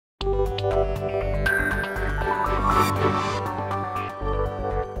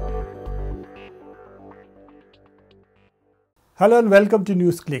Hello and welcome to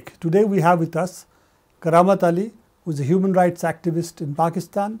NewsClick. Today we have with us Karamat Ali, who is a human rights activist in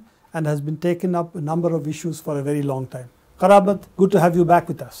Pakistan and has been taking up a number of issues for a very long time. Karamat, good to have you back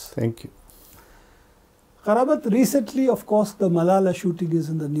with us. Thank you. Karamat, recently, of course, the Malala shooting is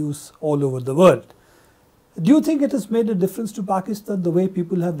in the news all over the world. Do you think it has made a difference to Pakistan, the way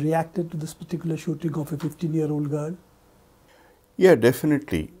people have reacted to this particular shooting of a 15-year-old girl? Yeah,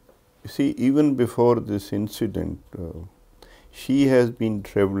 definitely. You see, even before this incident, she has been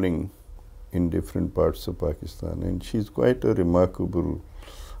traveling in different parts of Pakistan, and she's quite a remarkable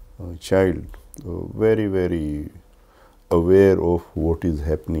child, very, very aware of what is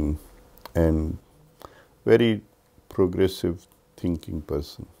happening and very progressive thinking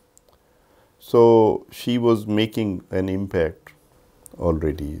person. So she was making an impact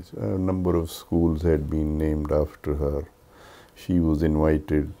already. A number of schools had been named after her. She was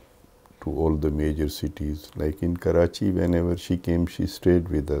invited to all the major cities. Like in Karachi, whenever she came, she stayed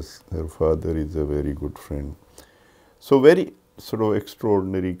with us. Her father is a very good friend. So very sort of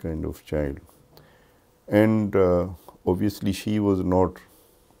extraordinary kind of child. And obviously she was not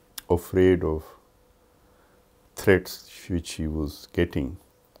afraid of threats which she was getting.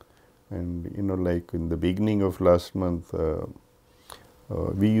 And like in the beginning of last month,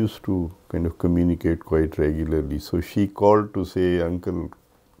 we used to kind of communicate quite regularly. So she called to say, "Uncle,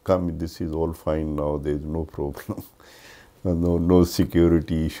 come, this is all fine now, there is no problem." No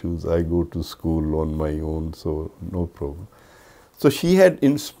security issues. I go to school on my own, so no problem. So she had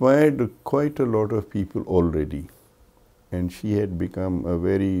inspired quite a lot of people already, and she had become a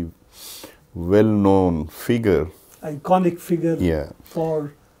very well-known figure. Iconic figure, yeah,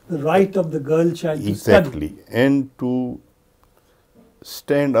 for the right of the girl child to exactly, study. and to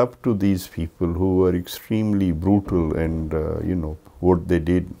stand up to these people who were extremely brutal, and what they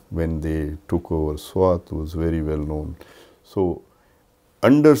did when they took over Swat was very well known. So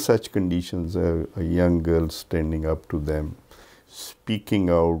under such conditions, a young girl standing up to them, speaking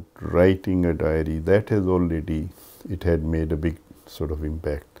out, writing a diary, that has already, it had made a big sort of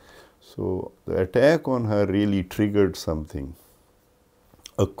impact. So the attack on her really triggered something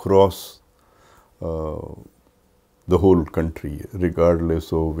across the whole country,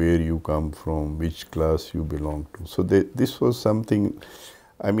 regardless of where you come from, which class you belong to. So this was something,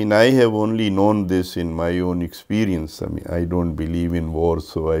 I mean, I have only known this in my own experience. I mean, I don't believe in war,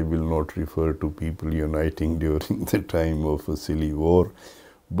 so I will not refer to people uniting during the time of a silly war.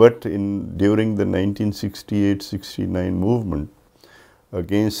 But during the 1968-69 movement,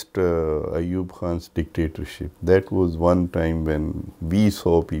 against Ayub Khan's dictatorship, that was one time when we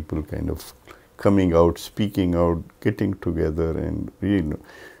saw people kind of coming out, speaking out, getting together, and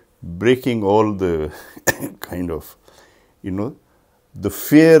breaking all the kind of, the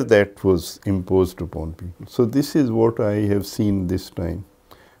fear that was imposed upon people. So this is what I have seen this time,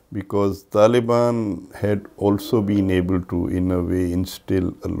 because Taliban had also been able to, in a way,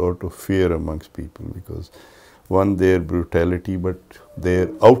 instill a lot of fear amongst people, because one, their brutality, but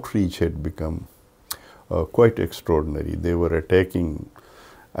their outreach had become quite extraordinary. They were attacking,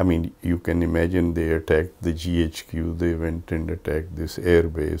 I mean, you can imagine they attacked the GHQ, they went and attacked this air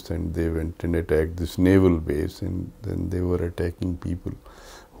base, and they went and attacked this naval base, and then they were attacking people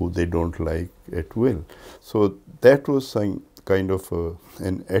who they don't like at will. So that was some kind of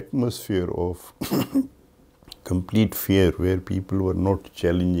an atmosphere of complete fear, where people were not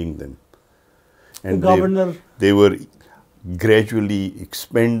challenging them. And they were gradually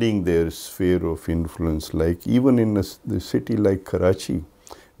expanding their sphere of influence. Like even in a city like Karachi,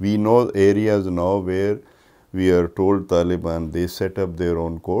 we know areas now where we are told Taliban, they set up their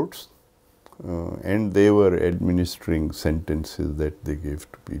own courts and they were administering sentences that they gave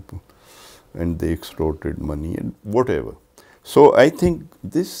to people, and they extorted money and whatever. So I think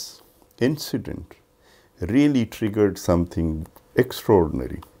this incident really triggered something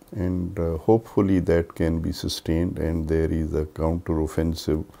extraordinary. And hopefully that can be sustained, and there is a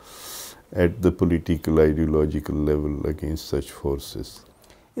counter-offensive at the political, ideological level against such forces.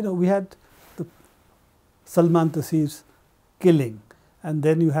 We had the Salman Taseer's killing, and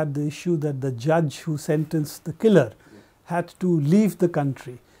then you had the issue that the judge who sentenced the killer had to leave the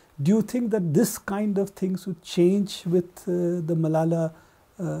country. Do you think that this kind of things would change with the Malala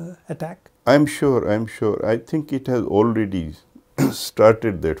attack? I'm sure. I think it has already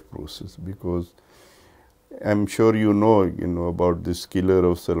started that process, because I'm sure you know about this killer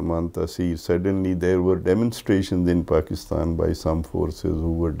of Salman Taseer. Suddenly there were demonstrations in Pakistan by some forces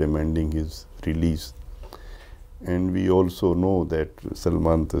who were demanding his release. And we also know that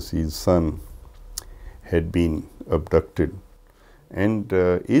Salman Taseer's son had been abducted and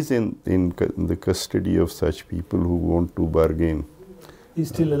is in the custody of such people who want to bargain. He's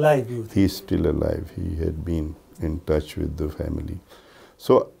still alive, you think? He's still alive. He had been in touch with the family.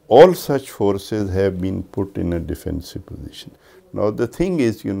 So all such forces have been put in a defensive position. Now the thing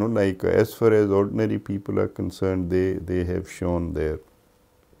is, you know, like as far as ordinary people are concerned, they have shown their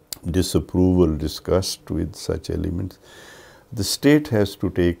disapproval, disgust with such elements. The state has to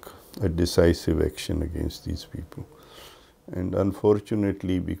take a decisive action against these people. And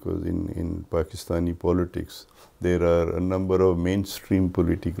unfortunately, because in Pakistani politics, there are a number of mainstream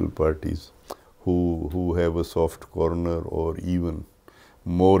political parties who have a soft corner or even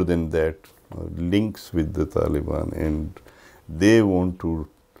more than that, links with the Taliban, and they want to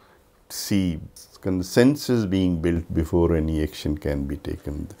see consensus being built before any action can be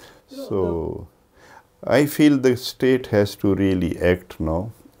taken. So I feel the state has to really act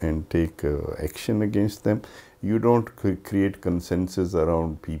now and take action against them. You don't create consensus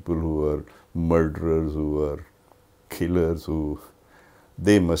around people who are murderers, who are killers,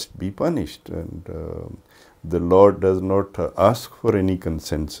 they must be punished. And the law does not ask for any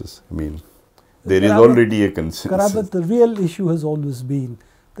consensus. I mean, there is already a consensus. Karamat, the real issue has always been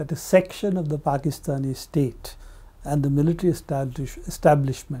that a section of the Pakistani state and the military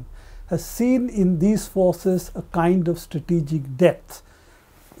establishment has seen in these forces a kind of strategic depth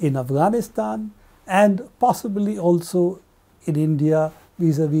in Afghanistan and possibly also in India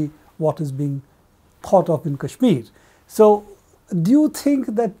vis-a-vis what is being thought of in Kashmir. So do you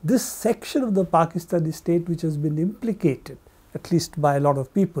think that this section of the Pakistani state, which has been implicated, at least by a lot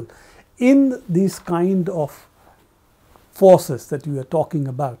of people, in these kind of forces that you are talking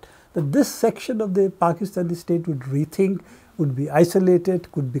about, that this section of the Pakistani state would rethink, would be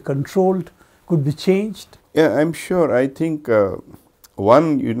isolated, could be controlled, could be changed? Yeah, I'm sure. I think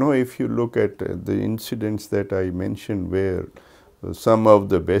one, you know, if you look at the incidents that I mentioned where some of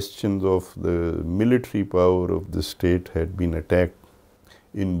the bastions of the military power of the state had been attacked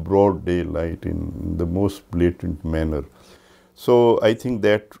in broad daylight in the most blatant manner. So I think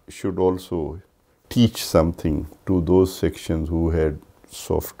that should also teach something to those sections who had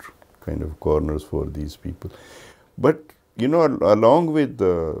soft kind of corners for these people. But, you know, along with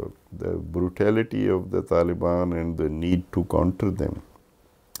the brutality of the Taliban and the need to counter them,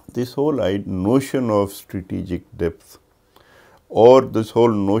 this whole notion of strategic depth, or this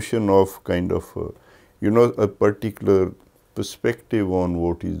whole notion of kind of, you know, a particular perspective on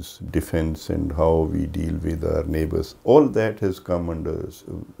what is defense and how we deal with our neighbors, all that has come under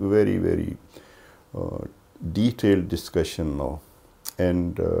very, very detailed discussion now.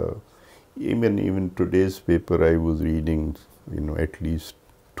 And even today's paper I was reading, you know, at least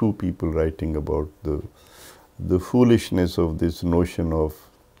 2 people writing about the foolishness of this notion of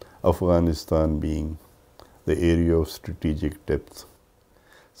Afghanistan being the area of strategic depth.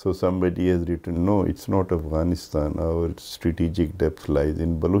 So somebody has written, no, it's not Afghanistan, our strategic depth lies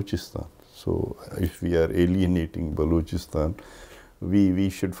in Balochistan. So if we are alienating Balochistan, we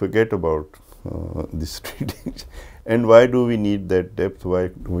should forget about this strategic. And why do we need that depth? Why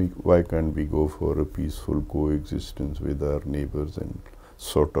can't we go for a peaceful coexistence with our neighbors and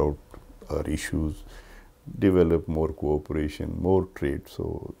sort out our issues, develop more cooperation, more trade,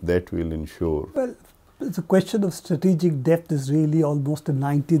 so that will ensure. Well, the question of strategic depth is really almost a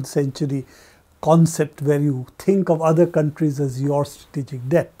 19th century concept where you think of other countries as your strategic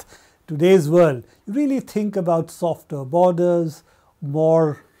depth. Today's world, you really think about softer borders,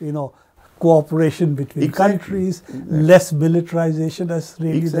 more, you know, cooperation between countries, less militarization as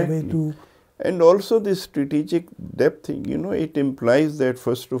really the way to. And also this strategic depth thing, you know, it implies that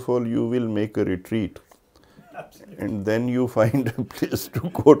first of all you will make a retreat. Absolutely. And then you find a place to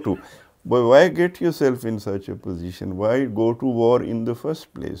go to. But why get yourself in such a position? Why go to war in the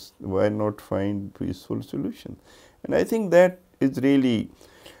first place? Why not find peaceful solution? And I think that is really,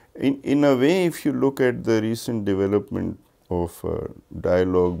 in a way, if you look at the recent development of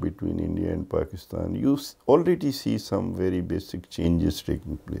dialogue between India and Pakistan, you already see some very basic changes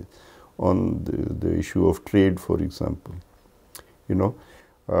taking place on the issue of trade, for example. You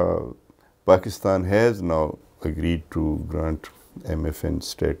know, Pakistan has now agreed to grant MFN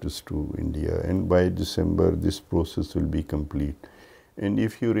status to India, and by December this process will be complete. And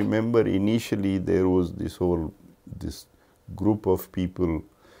if you remember, initially there was this group of people,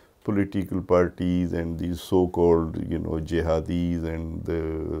 political parties and these so-called, you know, jihadis and the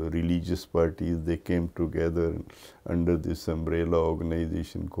religious parties, they came together under this umbrella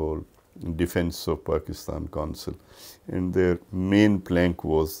organization called Defense of Pakistan Council, and their main plank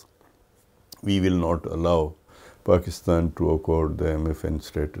was, we will not allow Pakistan to accord the MFN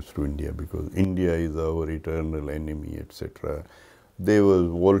status to India, because India is our eternal enemy, etc. They were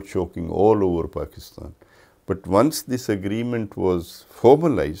wall choking all over Pakistan. But once this agreement was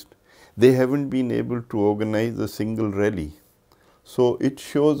formalized, they haven't been able to organize a single rally. So it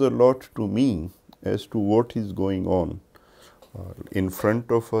shows a lot to me as to what is going on in front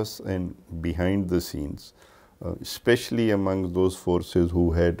of us and behind the scenes, especially among those forces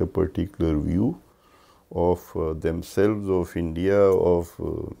who had a particular view of themselves, of India, of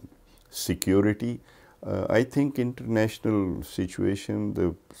security. I think international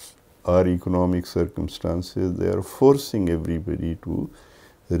situation, our economic circumstances, they are forcing everybody to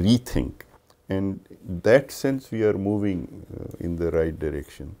rethink. And in that sense, we are moving in the right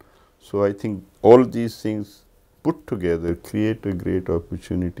direction. So I think all these things put together create a great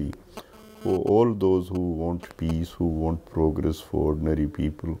opportunity for all those who want peace, who want progress for ordinary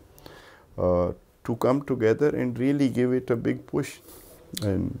people, to come together and really give it a big push.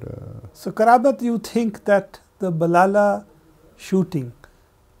 And so, Karamat, you think that the Malala shooting,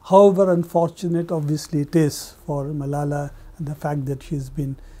 however unfortunate obviously it is for Malala, and the fact that she has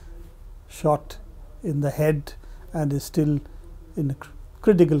been shot in the head and is still in a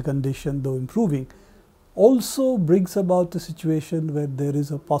critical condition, though improving, also brings about a situation where there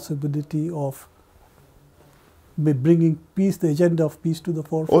is a possibility of bringing peace, the agenda of peace to the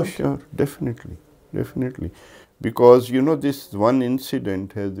forefront? Oh, sure, definitely, definitely. Because, you know, this one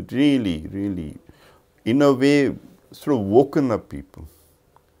incident has really, in a way, sort of woken up people.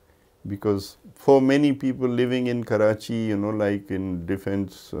 Because for many people living in Karachi, you know, like in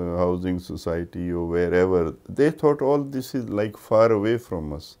Defense Housing Society or wherever, they thought all this is like far away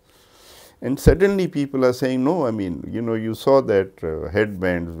from us. And suddenly people are saying, no, I mean, you know, you saw that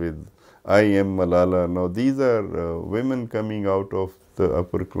headbands with I am Malala. Now these are women coming out of the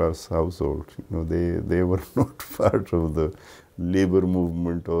upper class household. You know, they were not part of the labor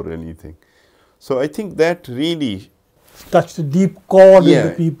movement or anything. So I think that really touched a deep chord in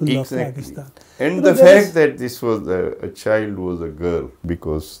the people exactly. of Pakistan. And the fact that this was a child was a girl,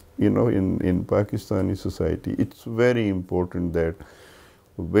 because, you know, in Pakistani society, it's very important that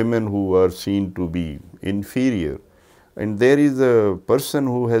women who are seen to be inferior, and there is a person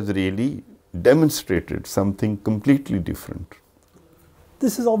who has really demonstrated something completely different.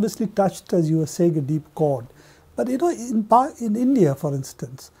 This is obviously touched, as you were saying, a deep chord. But you know, in India, for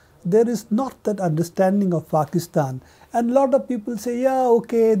instance, there is not that understanding of Pakistan. And a lot of people say, yeah,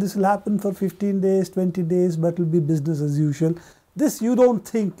 okay, this will happen for 15 days, 20 days, but it will be business as usual. This you don't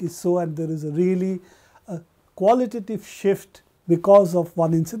think is so, and there is a really qualitative shift because of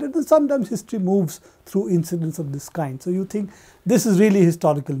one incident. And sometimes history moves through incidents of this kind. So you think this is really a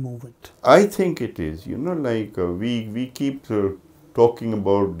historical movement? I think it is. You know, like we keep talking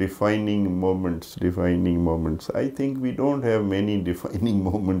about defining moments. I think we don't have many defining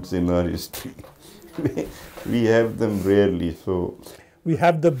moments in our history. We have them rarely. So we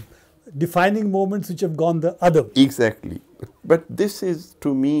have the defining moments which have gone the other way. Exactly. But this is,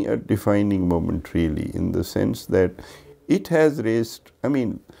 to me, a defining moment, really, in the sense that it has raised, I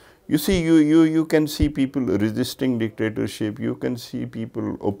mean, you see, you can see people resisting dictatorship, you can see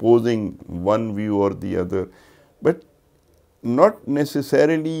people opposing one view or the other, but not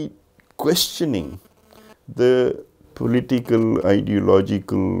necessarily questioning the political,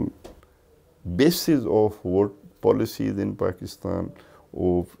 ideological basis of what policies in Pakistan,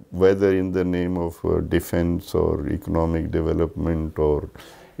 or whether in the name of defense or economic development or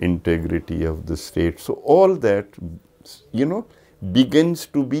integrity of the state. So all that, you know, begins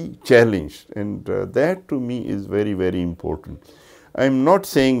to be challenged, and that to me is very, very important. I am not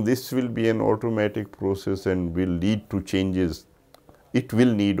saying this will be an automatic process and will lead to changes. It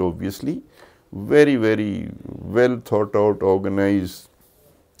will need, obviously, very, very well thought out, organized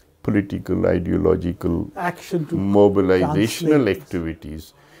political, ideological action to mobilizational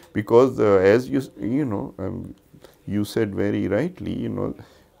activities, because as you said very rightly, you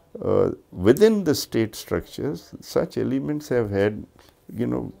know, within the state structures, such elements have had, you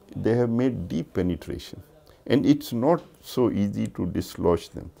know, they have made deep penetration, and it's not so easy to dislodge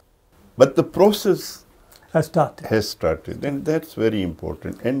them. But the process has started, and that's very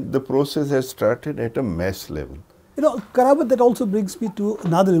important, and the process has started at a mass level. You know, Karamat, that also brings me to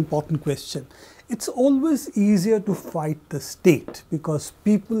another important question. It's always easier to fight the state because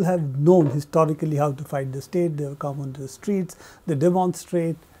people have known historically how to fight the state. They have come onto the streets, they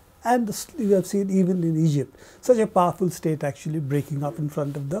demonstrate, and you have seen even in Egypt, such a powerful state actually breaking up in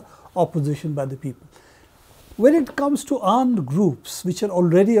front of the opposition by the people. When it comes to armed groups, which are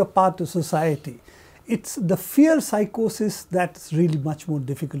already a part of society, it's the fear psychosis that's really much more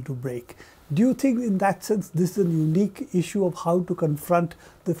difficult to break. Do you think in that sense this is a unique issue of how to confront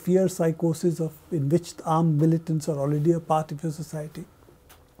the fear psychosis in which armed militants are already a part of your society?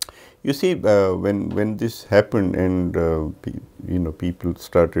 You see, when this happened and people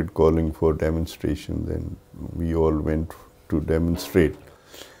started calling for demonstrations and we all went to demonstrate,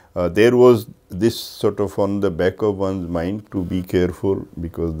 there was this sort of on the back of one's mind to be careful,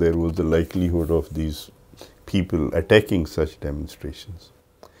 because there was the likelihood of these people attacking such demonstrations.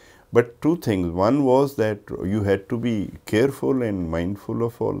 But two things. One was that you had to be careful and mindful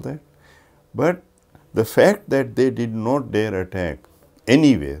of all that. But the fact that they did not dare attack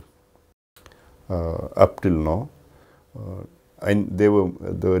anywhere up till now, and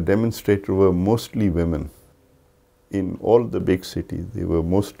the demonstrators were mostly women. In all the big cities, they were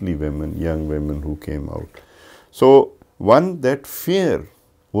mostly women, young women who came out. So, one, that fear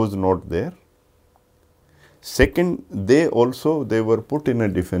was not there. Second, they were put in a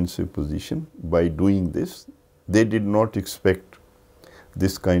defensive position by doing this. They did not expect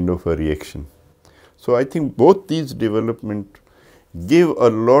this kind of a reaction. So, I think both these developments give a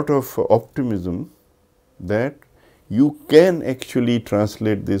lot of optimism that you can actually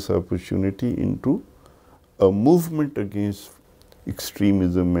translate this opportunity into a movement against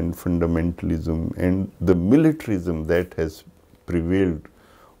extremism and fundamentalism and the militarism that has prevailed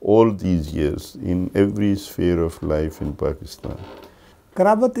all these years in every sphere of life in Pakistan.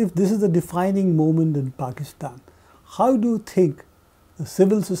 Karamat, if this is a defining moment in Pakistan, how do you think the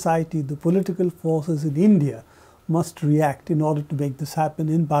civil society, the political forces in India must react in order to make this happen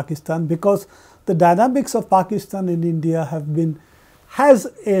in Pakistan? Because the dynamics of Pakistan and India has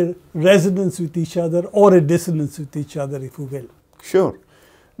a resonance with each other or a dissonance with each other, if you will. Sure.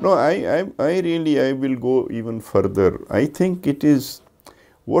 No, I will go even further. I think it is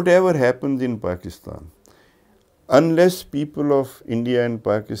whatever happens in Pakistan, unless people of India and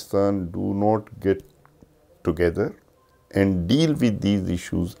Pakistan do not get together and deal with these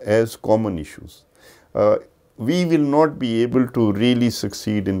issues as common issues, we will not be able to really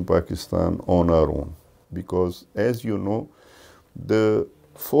succeed in Pakistan on our own. Because as you know, the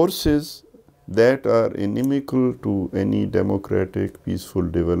forces that are inimical to any democratic, peaceful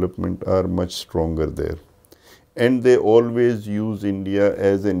development are much stronger there. And they always use India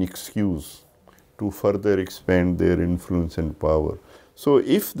as an excuse to further expand their influence and power. So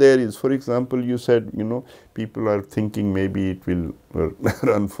if there is, for example, you said, people are thinking maybe it will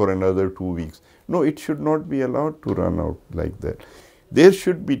run for another 2 weeks. No, it should not be allowed to run out like that. There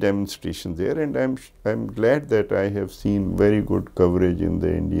should be demonstrations there, and I'm glad that I have seen very good coverage in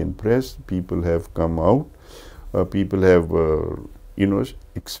the Indian press. People have come out, people have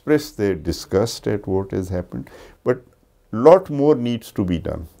expressed their disgust at what has happened, but lot more needs to be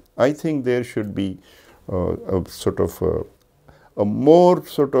done. I think there should be a more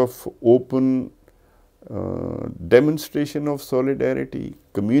open demonstration of solidarity,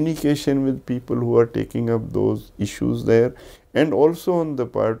 communication with people who are taking up those issues there, and also on the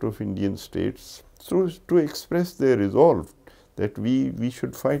part of Indian states to express their resolve that we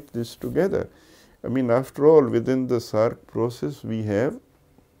should fight this together. I mean, after all, within the SAARC process, we have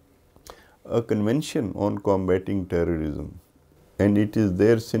a convention on combating terrorism, and it is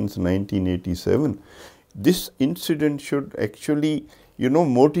there since 1987. This incident should actually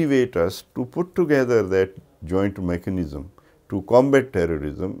motivate us to put together that joint mechanism to combat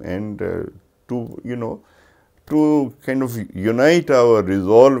terrorism and to kind of unite our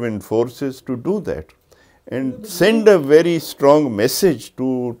resolve and forces to do that and send a very strong message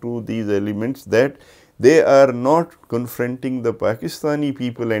to these elements that they are not confronting the Pakistani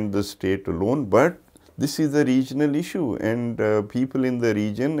people and the state alone, but this is a regional issue, and people in the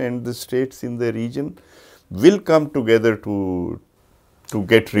region and the states in the region will come together to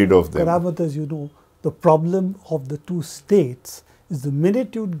get rid of them. Karamat, as you know, the problem of the two states is the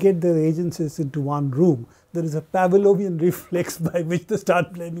minute you get their agencies into one room, there is a Pavlovian reflex by which they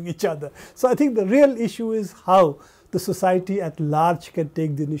start blaming each other. So I think the real issue is how the society at large can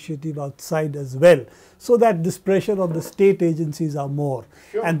take the initiative outside as well, so that this pressure on the state agencies are more,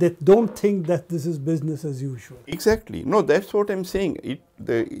 sure, and they don't think that this is business as usual. Exactly. No, that's what I'm saying.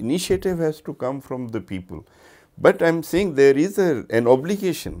 The initiative has to come from the people. But I'm saying there is an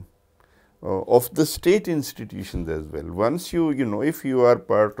obligation of the state institutions as well. Once if you are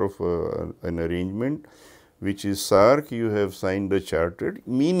part of an arrangement which is SAARC, you have signed a charter,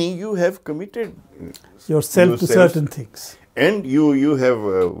 meaning you have committed yourself to certain things. And you have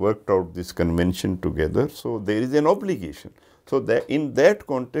worked out this convention together, so there is an obligation. So that in that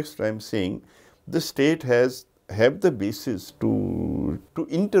context, I am saying the state have the basis to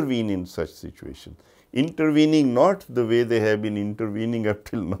intervene in such situations. Intervening not the way they have been intervening up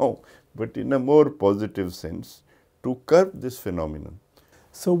till now, but in a more positive sense to curb this phenomenon.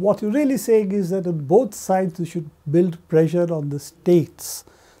 So what you're really saying is that on both sides you should build pressure on the states,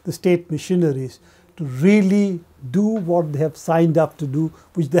 the state machineries, to really do what they have signed up to do,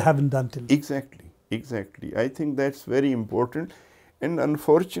 which they haven't done till now. Exactly, exactly. I think that's very important. And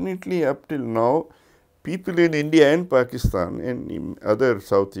unfortunately, up till now, people in India and Pakistan and in other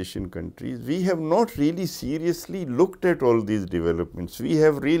South Asian countries, we have not really seriously looked at all these developments. We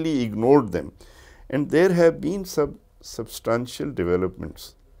have really ignored them. And there have been substantial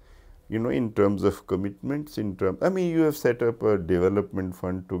developments, you know, in terms of commitments, I mean, you have set up a development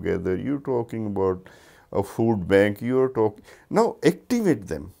fund together, you're talking about a food bank, you're talking, now activate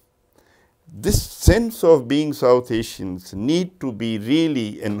them. This sense of being South Asians need to be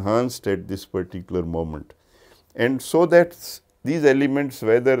really enhanced at this particular moment. And so that these elements,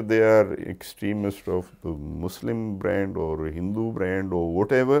 whether they are extremist of the Muslim brand or a Hindu brand or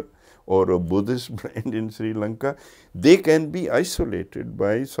whatever, or a Buddhist brand in Sri Lanka, they can be isolated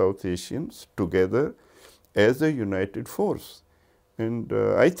by South Asians together as a united force. And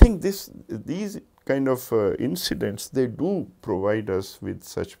I think these kind of incidents, they do provide us with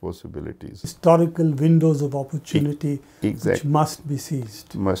such possibilities. Historical windows of opportunity Exactly. which must be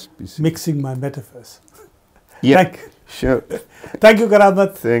seized. Must be seized. Mixing my metaphors. Yeah, Thank you. sure. Thank you,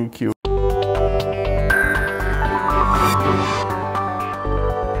 Karamat. Thank you.